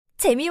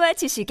재미와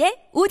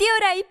지식의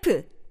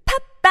오디오라이프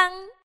팝빵.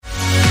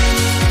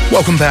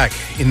 Welcome back.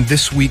 In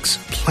this week's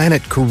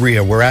Planet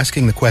Korea, we're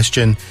asking the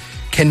question,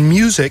 can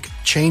music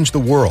change the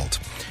world?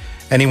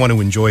 Anyone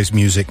who enjoys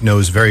music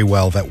knows very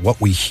well that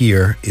what we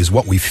hear is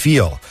what we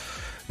feel.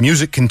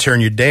 Music can turn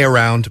your day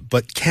around,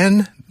 but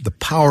can the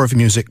power of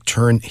music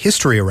turn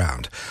history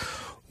around?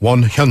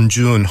 Won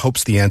Hyun-jun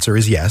hopes the answer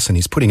is yes, and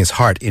he's putting his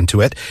heart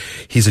into it.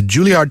 He's a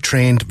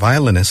Juilliard-trained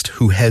violinist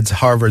who heads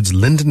Harvard's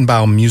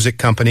Lindenbaum Music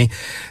Company,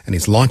 and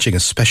he's launching a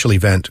special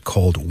event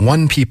called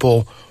One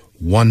People,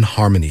 One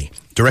Harmony.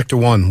 Director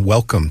Won,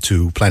 welcome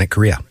to Planet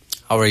Korea.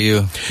 How are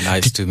you?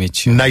 Nice to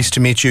meet you. Nice to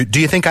meet you. Do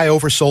you think I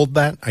oversold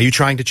that? Are you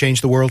trying to change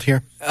the world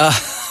here?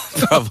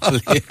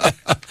 Probably.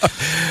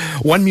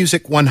 One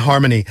music, one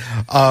harmony.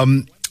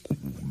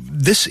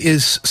 This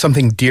is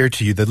something dear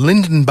to you, the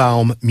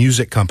Lindenbaum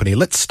Music Company.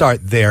 Let's start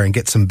there and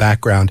get some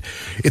background.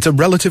 It's a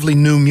relatively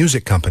new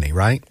music company,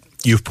 right?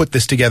 You've put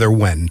this together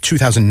when?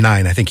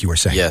 2009, I think you were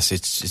saying. Yes,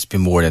 it's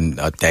been more than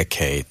a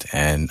decade.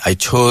 And I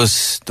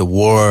chose the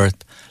word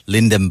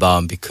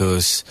Lindenbaum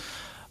because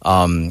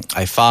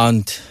I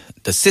found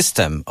the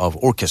system of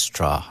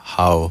orchestra,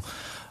 how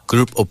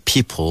group of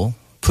people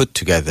put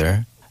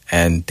together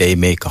and they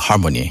make a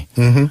harmony.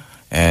 Mm-hmm.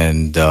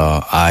 And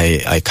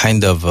I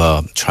kind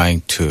of trying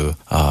to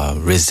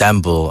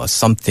resemble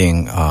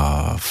something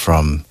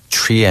from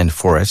tree and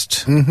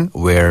forest, mm-hmm.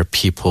 where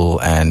people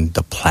and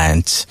the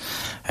plants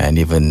and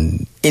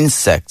even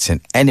insects and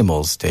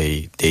animals,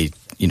 they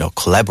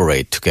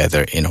collaborate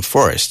together in a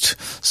forest.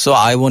 So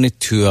I wanted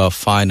to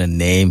find a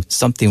name,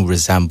 something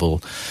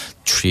resemble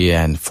tree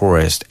and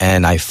forest,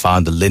 and I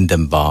found the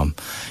Lindenbaum.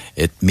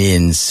 It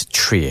means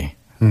tree,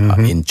 mm-hmm.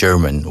 In In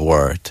German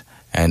word.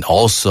 And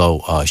also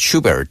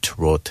Schubert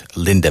wrote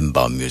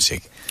Lindenbaum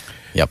music.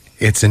 Yep.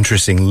 It's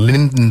interesting.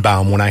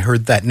 Lindenbaum, when I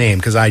heard that name,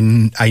 because I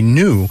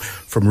knew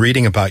from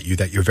reading about you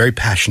that you're very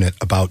passionate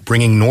about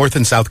bringing North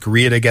and South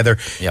Korea together,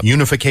 yep.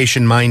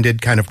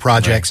 Unification-minded kind of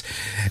projects.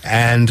 Right.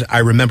 And I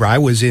remember I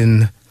was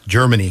in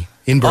Germany,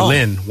 in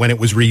Berlin, when it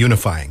was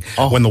reunifying.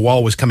 When the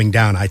wall was coming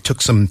down, I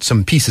took some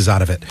pieces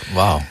out of it.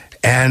 Wow.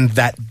 And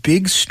that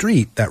big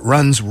street that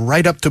runs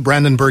right up to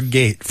Brandenburg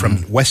Gate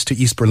from west to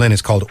East Berlin is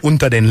called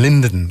Unter den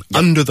Linden, yep.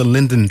 Under the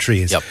linden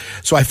trees. Yep.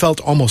 So I felt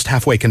almost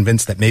halfway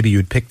convinced that maybe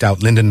you'd picked out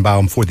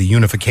Lindenbaum for the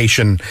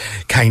unification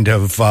kind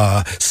of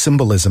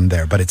symbolism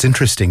there. But it's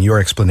interesting,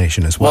 your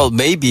explanation as well. Well,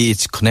 maybe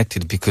it's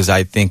connected because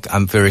I think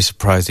I'm very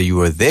surprised that you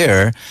were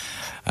there.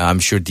 I'm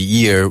sure the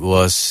year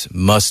must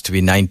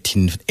be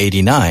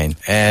 1989.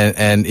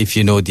 And if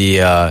you know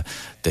the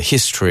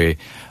history,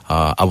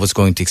 I was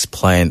going to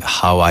explain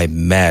how I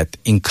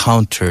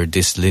encountered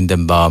this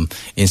Lindenbaum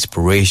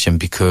inspiration,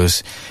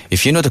 because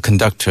if you know the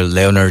conductor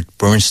Leonard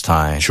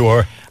Bernstein,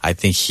 sure, I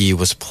think he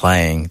was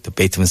playing the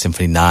Beethoven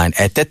Symphony 9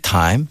 at that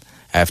time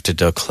after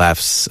the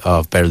collapse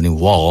of Berlin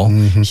Wall.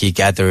 Mm-hmm. He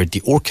gathered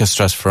the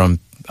orchestras from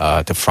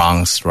the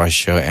France,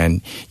 Russia,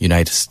 and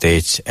United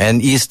States,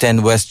 and East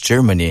and West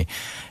Germany,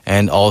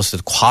 and also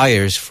the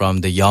choirs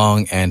from the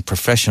young and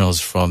professionals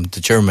from the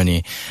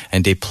Germany,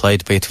 and they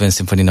played Beethoven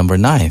Symphony No.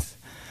 9.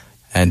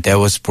 And that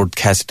was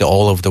broadcasted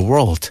all over the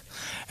world.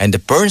 And the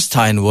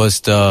Bernstein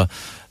was the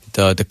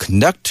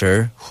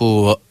conductor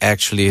who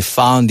actually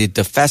founded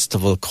the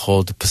festival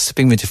called the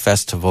Pacific Music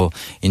Festival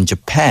in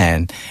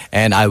Japan.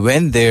 And I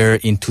went there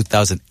in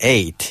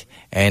 2008.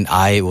 And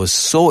I was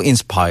so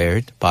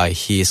inspired by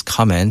his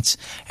comments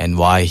and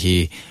why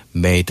he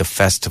made the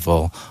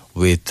festival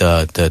with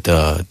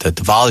the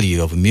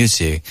value of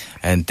music.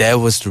 And that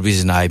was the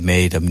reason I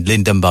made a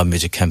Lindenbaum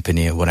Music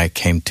Company when I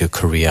came to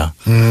Korea.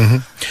 Mm-hmm.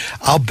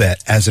 I'll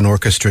bet, as an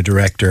orchestra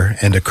director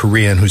and a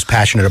Korean who's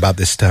passionate about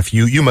this stuff,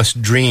 you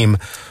must dream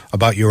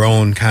about your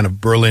own kind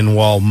of Berlin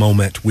Wall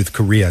moment with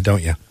Korea,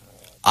 don't you?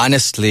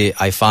 Honestly,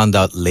 I found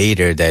out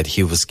later that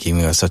he was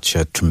giving us such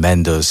a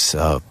tremendous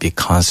big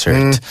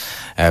concert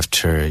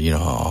after,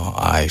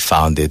 I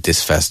founded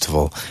this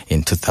festival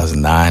in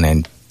 2009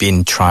 and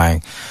been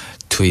trying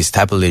to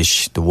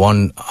establish the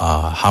one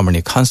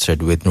harmony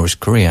concert with North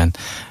Korean.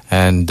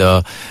 And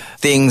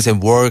things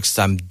and works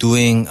I'm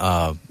doing,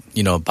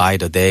 by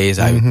the days,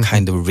 I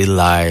kind of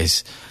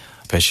realize,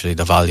 especially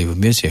the value of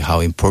music,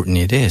 how important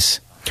it is.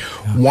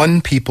 Yeah.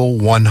 One People,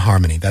 One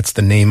Harmony. That's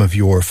the name of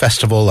your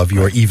festival, of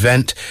your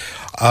event.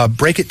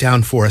 Break it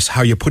down for us,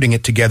 how you're putting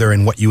it together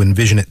and what you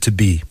envision it to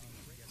be.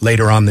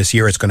 Later on this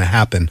year, it's going to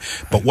happen.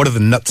 But what are the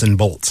nuts and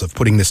bolts of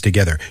putting this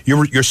together?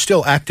 You're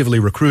still actively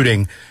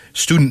recruiting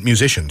student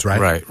musicians,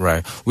 right?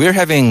 Right. We're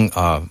having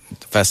a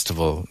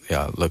festival.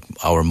 Yeah, look,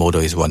 our motto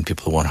is One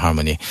People, One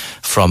Harmony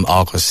from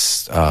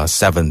August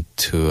 7th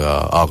to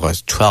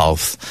August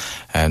 12th.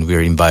 And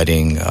we're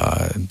inviting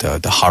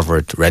the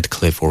Harvard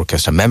Radcliffe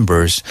Orchestra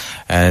members.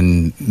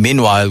 And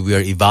meanwhile, we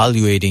are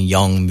evaluating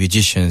young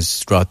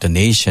musicians throughout the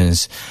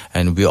nations.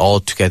 And we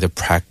all together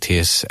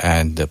practice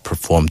and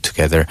perform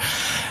together.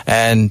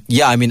 And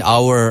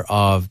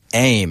our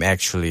aim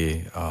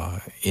actually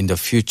in the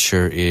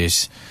future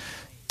is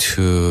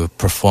to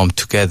perform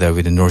together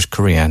with the North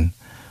Korean.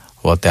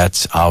 Well,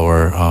 that's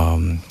our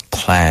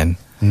plan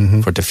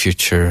for the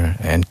future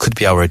and could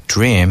be our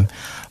dream.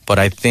 But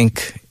I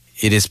think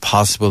it is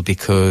possible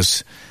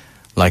because,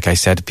 like I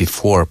said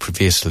before,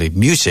 previously,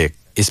 music,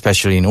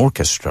 especially in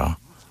orchestra,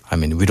 I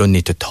mean, we don't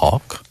need to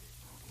talk.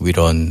 We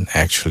don't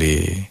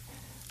actually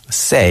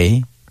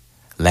say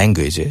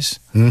languages.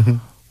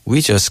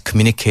 We just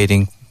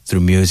communicating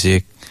through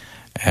music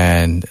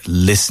and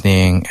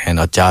listening and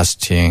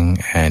adjusting,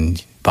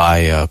 and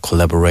by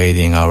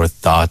collaborating our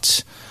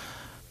thoughts,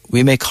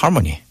 we make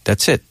harmony.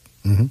 That's it.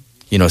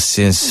 You know,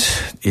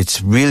 since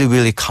it's really,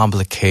 really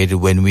complicated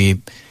when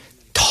we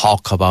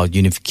talk about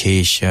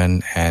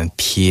unification and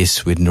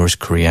peace with North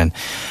Korean,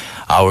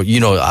 our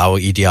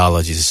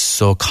ideology is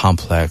so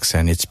complex,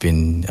 and it's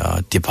been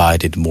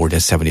divided more than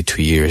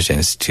 72 years,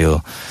 and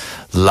still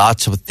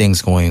lots of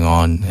things going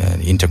on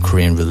in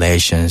inter-Korean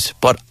relations.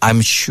 But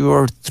I'm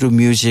sure through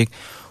music,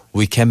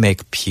 we can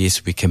make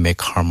peace, we can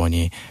make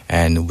harmony,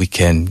 and we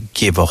can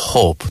give a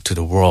hope to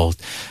the world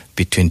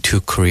between two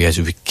Koreas.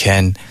 We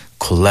can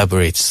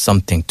collaborate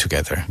something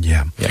together.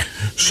 Yeah.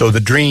 So the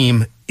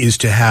dream is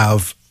to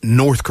have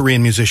North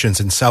Korean musicians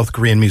and South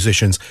Korean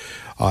musicians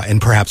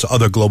and perhaps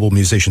other global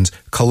musicians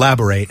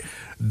collaborate.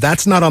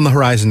 That's not on the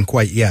horizon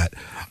quite yet.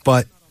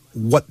 But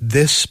what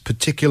this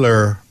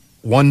particular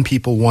One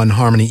People, One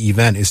Harmony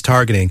event is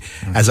targeting,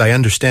 as I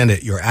understand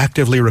it, you're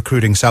actively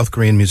recruiting South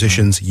Korean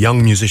musicians,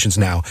 young musicians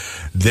now.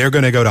 They're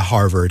going to go to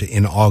Harvard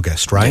in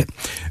August, right?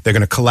 They're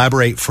going to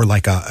collaborate for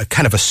like a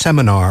kind of a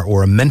seminar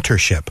or a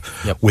mentorship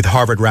with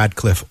Harvard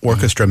Radcliffe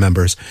Orchestra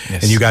members.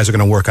 And you guys are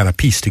going to work on a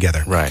piece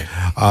together. Right.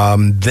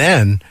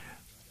 Then,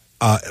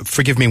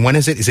 forgive me, when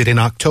is it? Is it in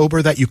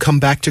October that you come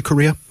back to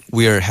Korea?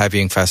 We are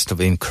having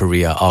festival in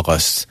Korea,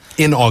 August.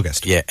 In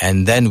August? Yeah,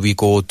 and then we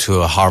go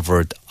to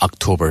Harvard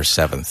October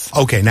 7th.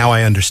 Okay, now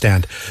I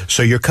understand.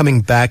 So you're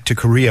coming back to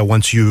Korea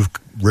once you've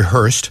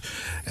rehearsed,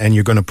 and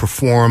you're going to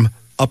perform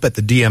up at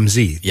the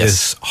DMZ,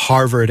 this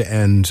Harvard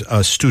and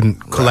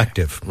student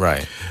collective.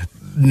 Right.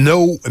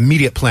 No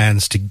immediate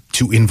plans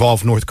to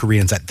involve North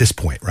Koreans at this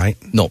point, right?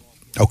 No.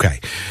 Okay.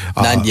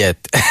 Not yet.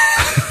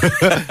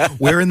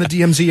 Where in the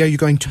DMZ are you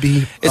going to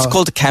be? It's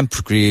called Camp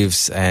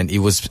Greaves, and it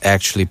was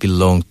actually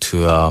belonged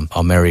to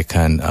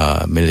American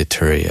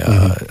military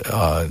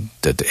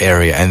the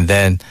area. And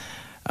then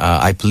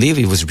I believe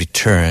it was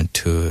returned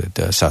to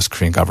the South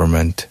Korean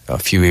government a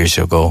few years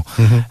ago.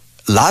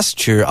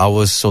 Last year, I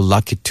was so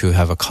lucky to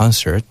have a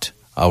concert,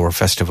 our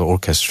festival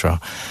orchestra.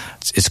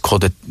 It's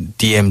called the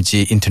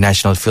DMZ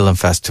International Film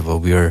Festival.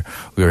 We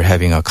were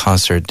having a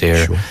concert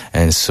there.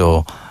 And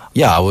so,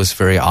 yeah, I was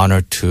very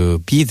honored to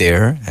be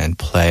there and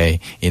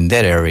play in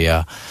that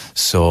area.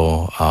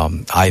 So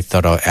I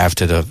thought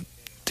after the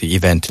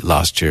event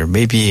last year,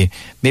 maybe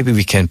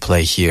we can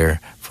play here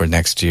for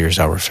next year's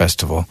our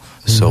festival.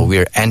 So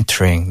we're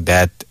entering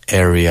that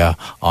area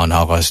on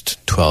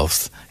August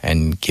 12th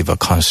and give a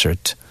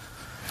concert.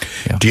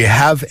 Yeah. Do you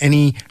have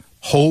any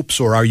hopes,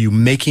 or are you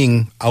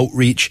making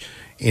outreach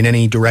in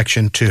any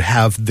direction to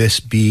have this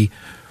be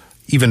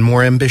even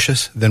more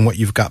ambitious than what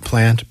you've got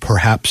planned?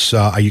 Perhaps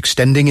are you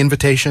extending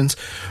invitations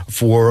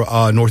for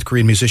North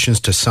Korean musicians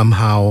to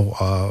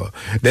somehow...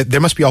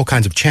 there must be all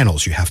kinds of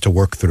channels you have to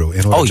work through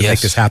in order to make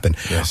this happen.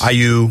 Are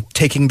you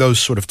taking those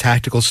sort of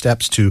tactical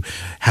steps to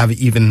have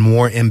even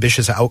more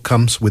ambitious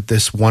outcomes with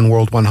this One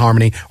World, One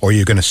Harmony, or are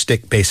you going to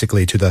stick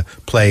basically to the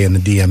play and the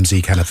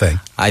DMZ kind of thing?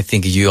 I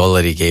think you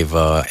already gave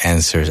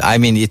answers. I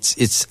mean,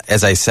 it's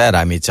as I said,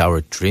 I mean, it's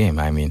our dream.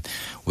 I mean,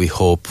 we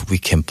hope we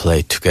can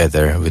play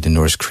together with the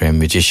North Korean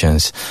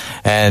musicians.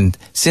 And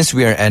since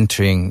we are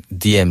entering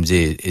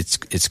DMZ,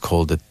 it's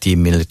called the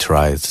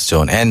demilitarized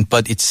zone.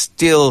 But it's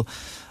still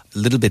a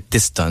little bit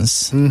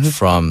distance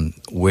from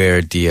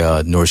where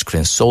the North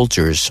Korean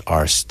soldiers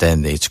are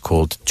standing. It's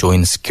called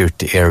joint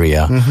security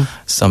area,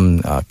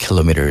 some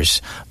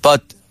kilometers.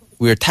 But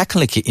we're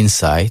technically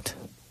inside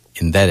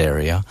in that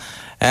area.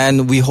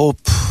 And we hope,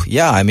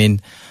 I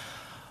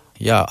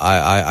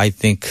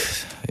think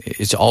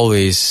it's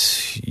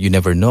always, you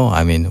never know.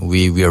 I mean,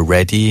 we are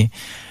ready,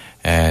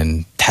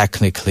 and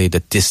technically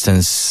the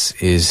distance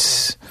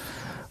is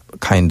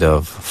kind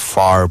of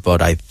far,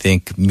 but I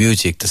think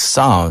music, the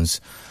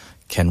sounds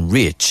can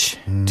reach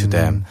to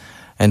them.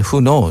 And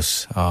who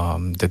knows,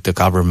 the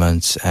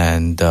governments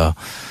and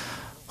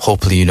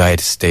hopefully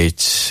United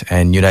States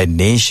and United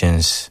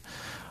Nations,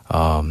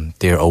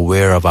 they're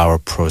aware of our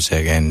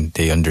project and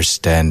they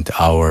understand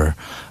our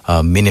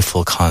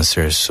meaningful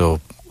concerts. So,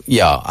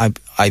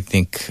 I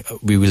think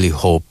we really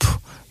hope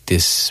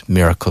this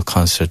miracle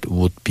concert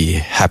would be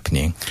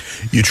happening.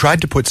 You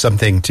tried to put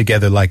something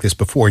together like this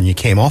before, and you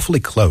came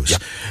awfully close.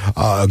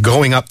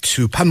 Going up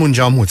to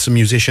Panmunjom with some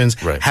musicians,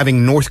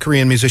 having North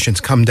Korean musicians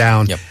come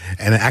down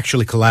and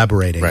actually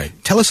collaborating.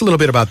 Tell us a little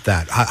bit about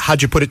that.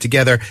 How'd you put it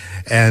together,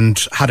 and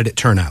how did it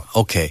turn out?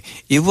 Okay.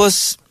 It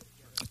was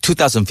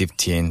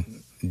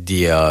 2015,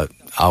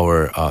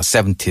 our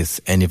 70th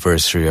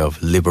anniversary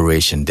of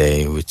Liberation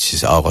Day, which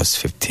is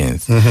August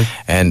 15th.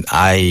 And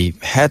I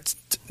had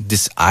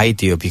this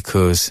idea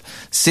because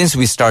since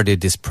we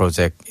started this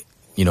project,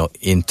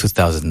 in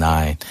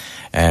 2009,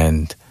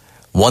 and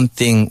one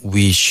thing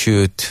we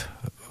should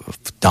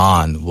have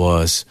done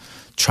was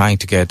trying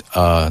to get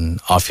an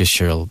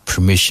official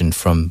permission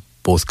from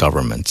both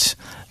governments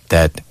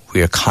that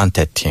we are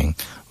contacting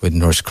with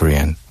North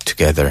Korean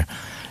together.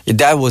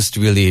 That was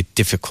really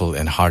difficult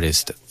and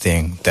hardest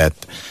thing that,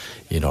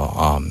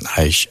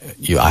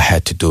 I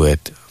had to do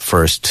it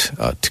first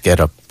to get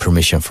a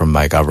permission from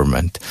my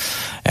government.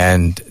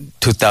 And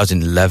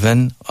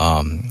 2011,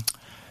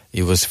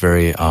 it was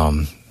very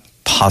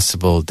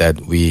possible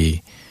that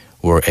we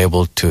were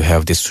able to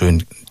have this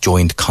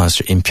joint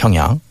concert in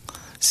Pyongyang,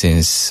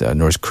 since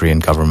North Korean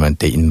government,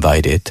 they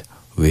invited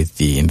with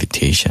the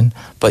invitation,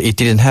 but it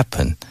didn't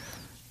happen.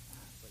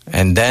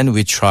 And then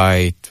we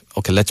tried,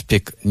 okay, let's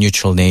pick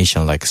neutral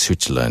nation like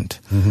Switzerland.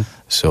 Mm-hmm.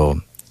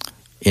 So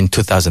in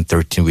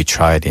 2013, we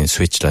tried in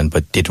Switzerland,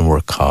 but didn't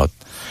work out.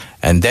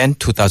 And then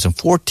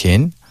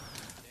 2014,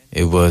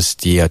 it was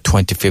the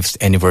 25th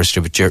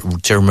anniversary of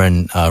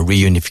German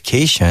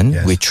reunification.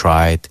 Yes. We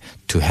tried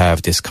to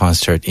have this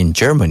concert in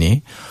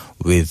Germany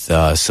with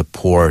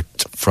support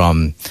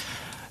from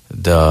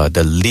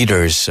the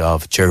leaders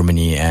of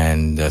Germany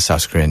and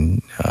South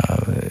Korean,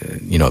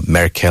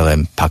 Merkel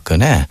and Park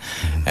Geun-hye.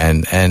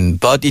 Mm-hmm.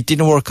 But it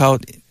didn't work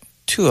out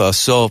to us.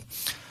 So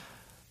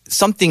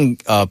something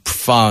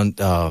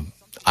profound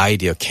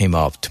idea came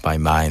up to my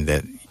mind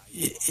that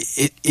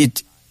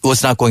it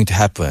was not going to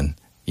happen.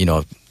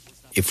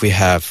 If we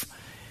have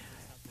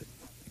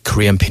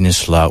Korean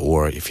Peninsula,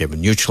 or if you have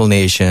a neutral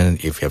nation,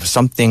 if you have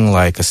something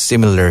like a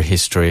similar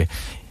history,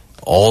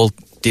 all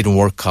didn't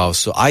work out.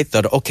 So I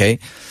thought, okay,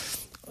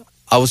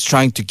 I was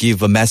trying to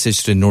give a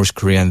message to North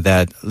Korean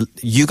that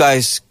you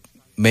guys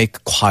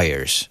make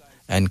choirs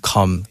and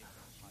come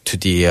to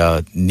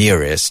the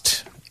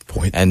nearest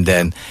point, and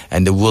then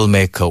we'll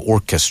make an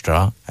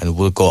orchestra and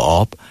we'll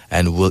go up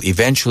and we'll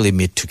eventually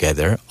meet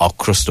together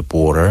across the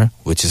border,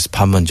 which is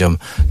Panmunjom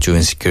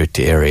Joint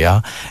Security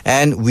Area,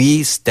 and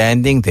we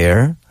standing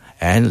there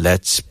and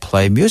let's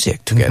play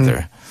music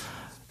together. Mm-hmm.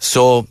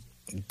 So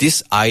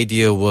this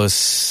idea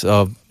was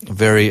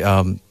very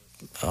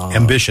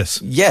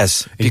ambitious.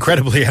 Yes.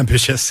 Incredibly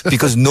ambitious.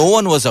 Because no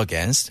one was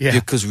against,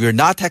 because we're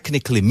not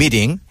technically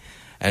meeting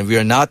and we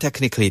are not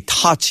technically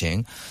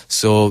touching.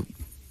 So,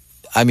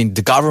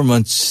 the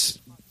government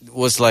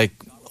was like,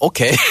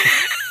 okay.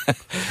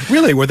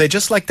 Really? Were they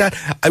just like that?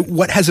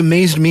 What has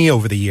amazed me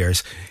over the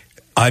years,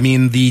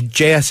 the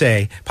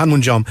JSA,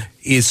 Panmunjom,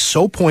 is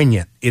so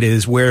poignant. It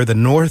is where the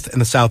North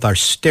and the South are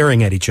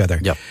staring at each other.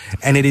 Yep.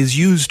 And it is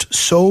used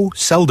so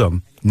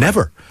seldom,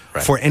 never,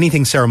 for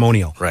anything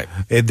ceremonial. Right.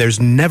 There's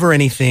never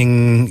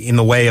anything in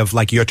the way of,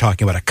 like you're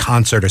talking about, a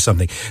concert or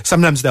something.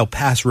 Sometimes they'll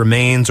pass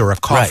remains or a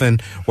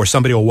coffin, or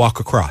somebody will walk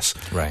across.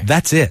 Right.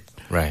 That's it.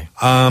 Right.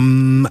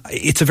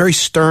 It's a very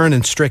stern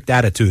and strict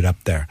attitude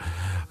up there.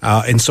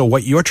 And so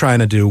what you're trying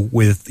to do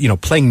with,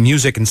 playing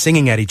music and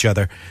singing at each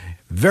other,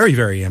 very,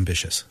 very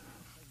ambitious.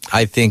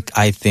 I think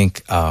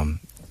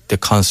the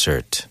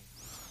concert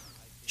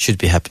should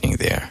be happening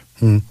there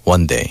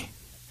one day.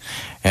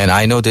 And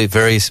I know the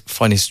very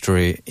funny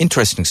story,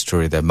 interesting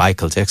story that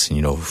Michael Jackson,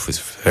 who's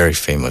a very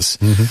famous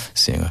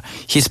singer,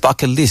 his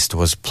bucket list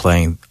was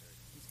playing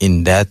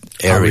in that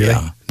area,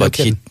 really? But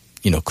he,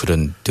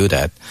 couldn't do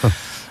that. Huh.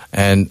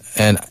 And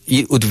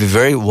it would be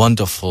very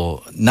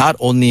wonderful, not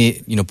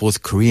only,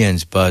 both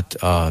Koreans, but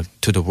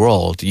to the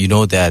world,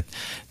 that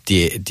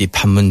the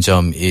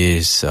Panmunjom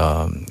is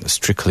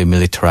strictly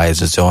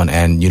militarized zone,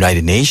 and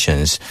United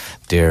Nations,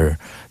 they're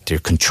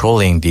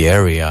controlling the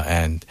area,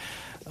 and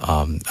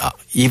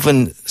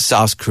even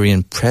South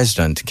Korean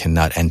president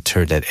cannot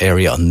enter that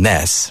area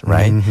unless,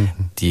 right,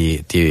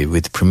 the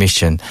with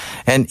permission.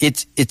 And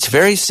it's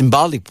very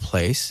symbolic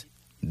place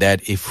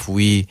that if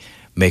we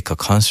make a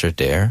concert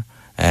there,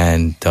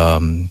 and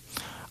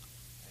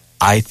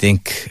I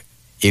think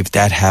if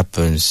that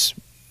happens,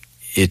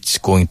 it's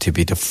going to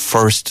be the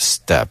first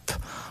step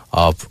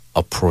of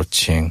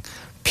approaching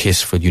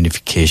peaceful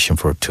unification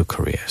for two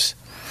Koreas.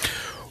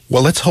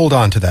 Well, let's hold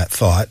on to that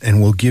thought,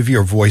 and we'll give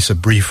your voice a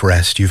brief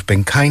rest. You've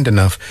been kind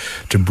enough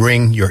to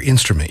bring your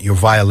instrument, your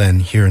violin,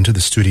 here into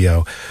the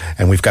studio,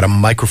 and we've got a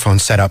microphone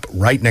set up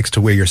right next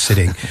to where you're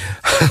sitting.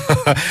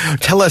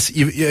 Tell us,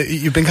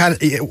 you've been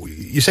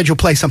you said you'll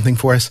play something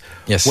for us.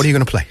 Yes. What are you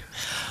going to play?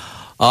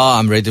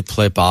 I'm ready to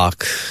play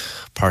Bach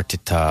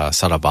Partita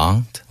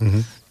Saraband.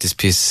 Mm-hmm. This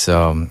piece,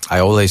 I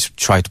always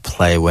try to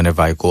play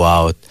whenever I go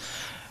out.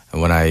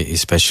 When I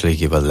especially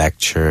give a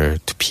lecture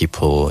to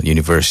people,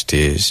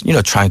 universities,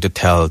 trying to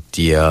tell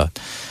the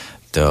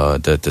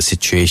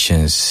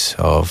situations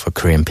of a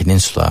Korean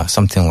peninsula,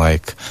 something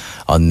like,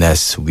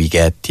 unless we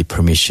get the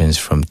permissions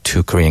from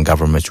two Korean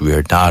governments, we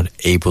are not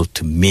able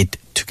to meet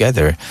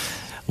together.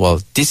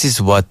 Well, this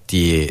is what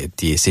the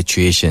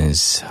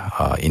situations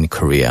in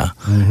Korea,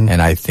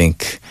 and I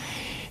think,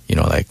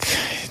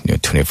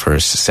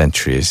 21st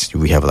centuries,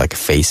 we have like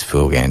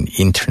Facebook and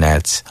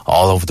internet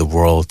all over the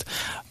world,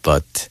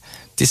 but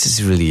this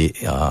is really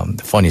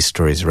funny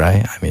stories,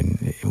 right?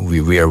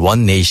 We are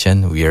one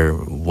nation, we are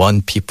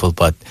one people,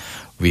 but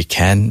we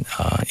can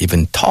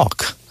even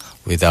talk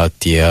without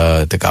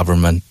the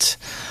government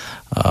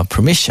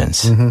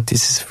permissions.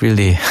 This is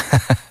really,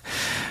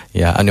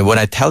 yeah. And when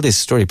I tell this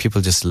story,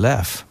 people just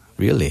laugh.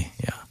 Really,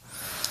 yeah.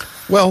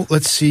 Well,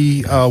 let's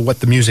see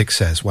what the music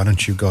says. Why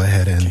don't you go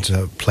ahead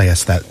and play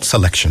us that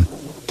selection?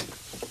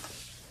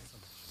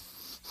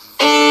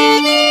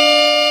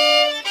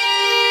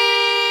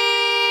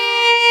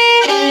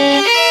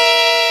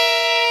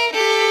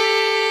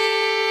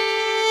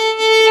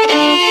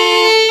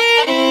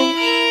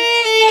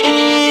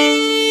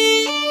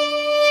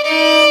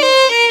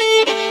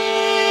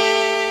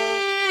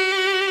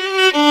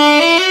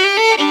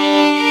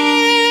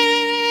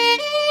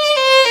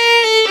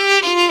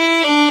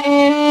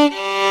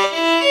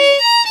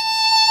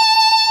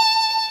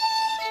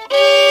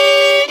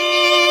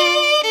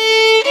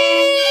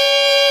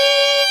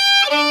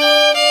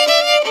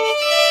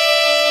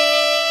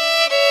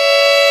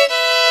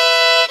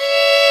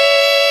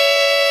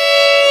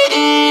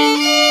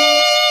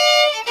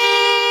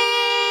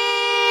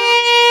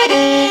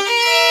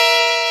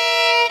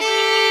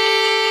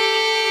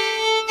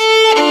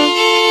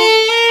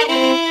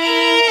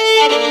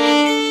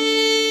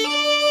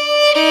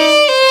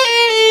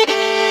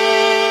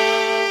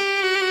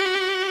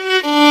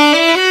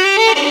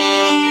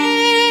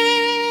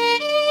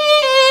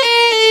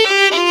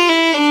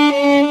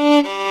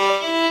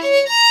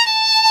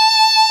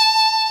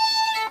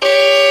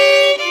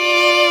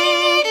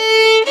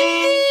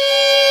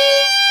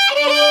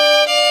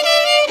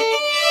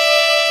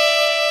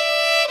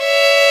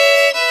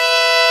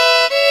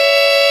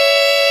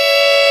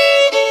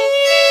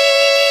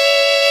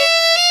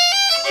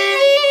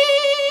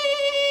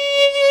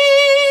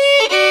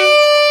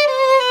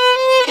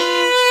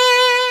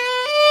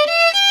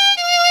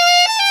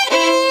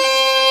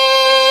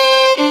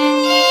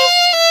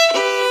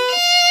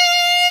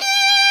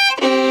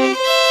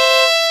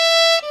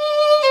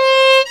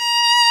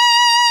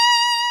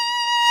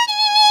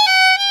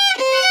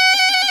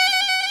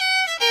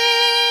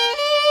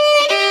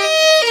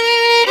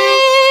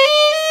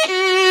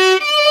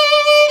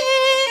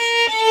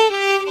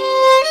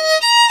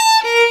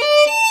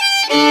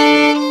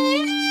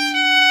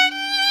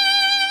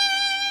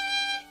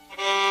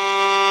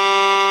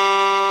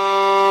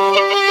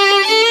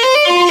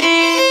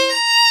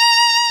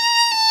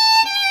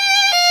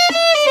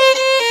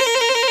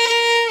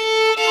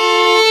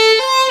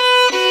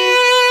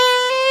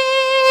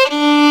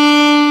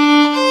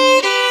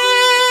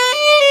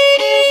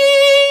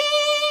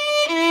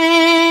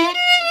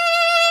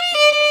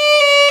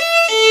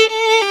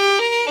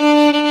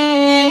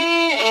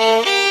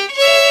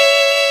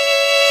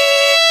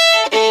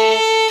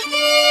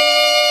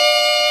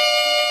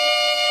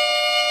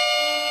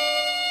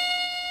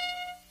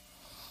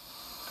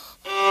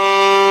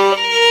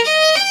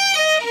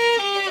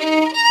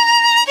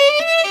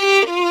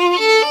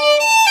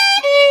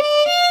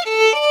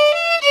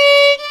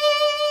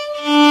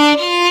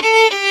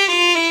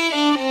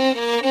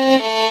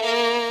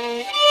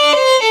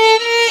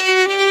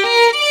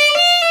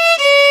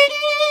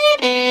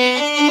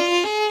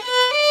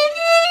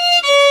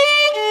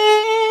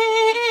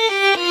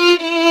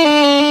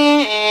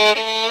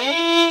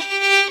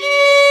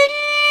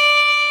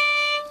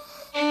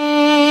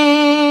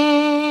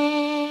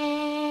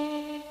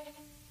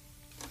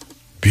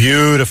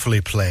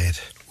 Beautifully played.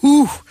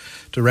 Ooh.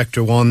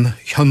 Director Won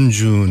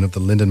Hyunjun of the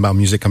Lindenbaum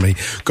Music Company.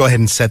 Go ahead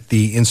and set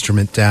the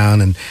instrument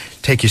down and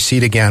take your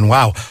seat again.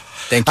 Wow.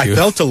 Thank you. I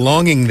felt a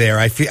longing there.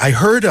 I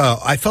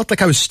felt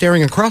like I was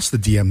staring across the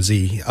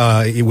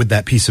DMZ with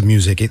that piece of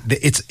music.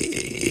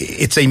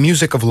 It's a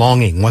music of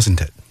longing,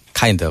 wasn't it?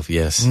 Kind of,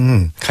 yes.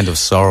 Kind of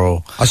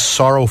sorrow. A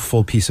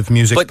sorrowful piece of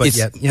music, but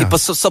yet, yeah. It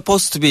was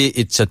supposed to be,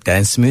 it's a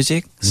dance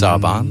music,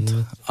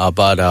 saraband,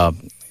 but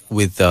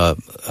with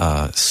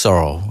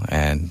sorrow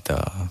and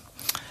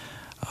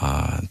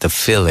the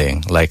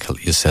feeling, like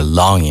you said,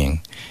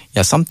 longing.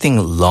 Yeah, something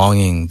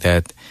longing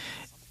that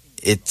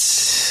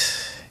it's...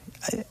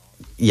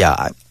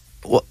 Yeah,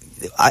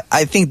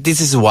 I think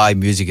this is why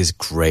music is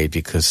great,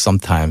 because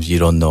sometimes you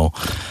don't know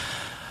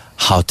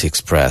how to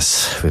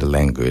express with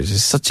language.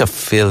 It's such a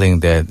feeling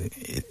that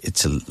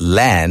it's a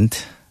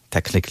land,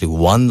 technically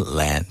one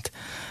land,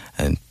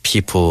 and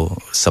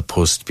people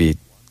supposed to be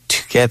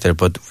together,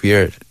 but we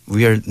are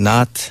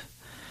not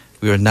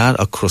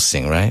a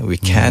crossing, right? We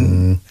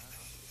can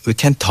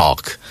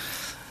talk.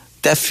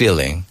 That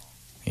feeling,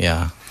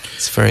 yeah.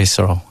 It's very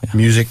sorrow. Yeah.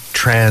 Music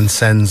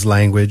transcends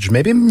language.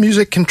 Maybe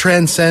music can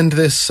transcend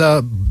this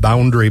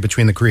boundary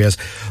between the Koreas.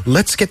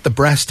 Let's get the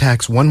brass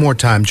tacks one more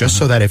time, just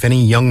so that if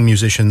any young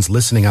musicians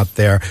listening out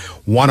there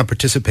want to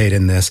participate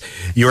in this,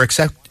 you're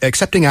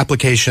accepting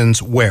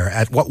applications where?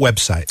 At what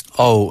website?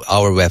 Oh,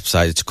 our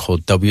website is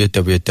called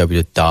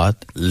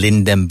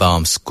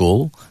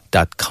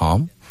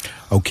www.lindenbaumschool.com.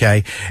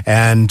 Okay.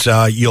 And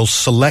you'll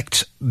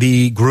select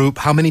the group.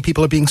 How many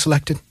people are being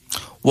selected?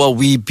 Well,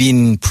 we've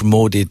been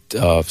promoted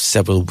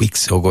several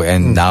weeks ago,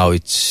 and now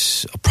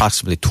it's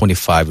approximately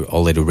 25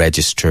 already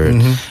registered.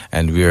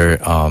 And we're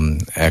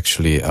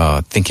actually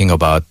thinking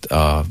about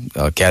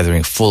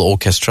gathering full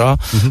orchestra,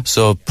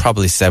 so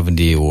probably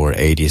 70 or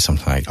 80,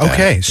 something like that.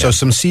 Okay, so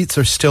some seats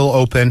are still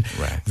open.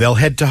 Right. They'll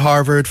head to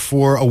Harvard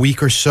for a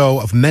week or so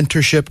of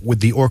mentorship with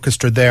the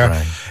orchestra there,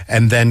 Right.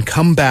 and then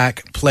come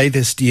back, play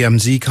this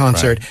DMZ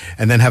concert,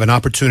 and then have an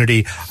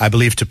opportunity, I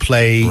believe, to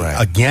play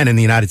again in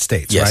the United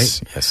States,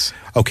 right? Yes.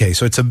 Okay,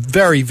 so it's a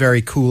very,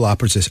 very cool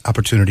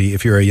opportunity.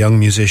 If you're a young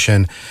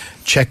musician,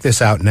 check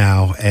this out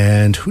now,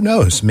 and who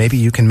knows, maybe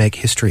you can make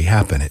history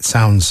happen. It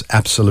sounds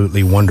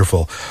absolutely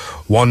wonderful.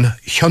 Won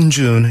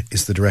Hyunjun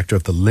is the director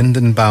of the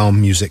Lindenbaum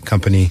Music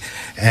Company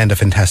and a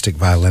fantastic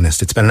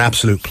violinist. It's been an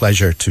absolute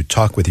pleasure to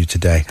talk with you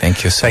today.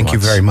 Thank you so much. Thank you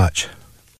very much.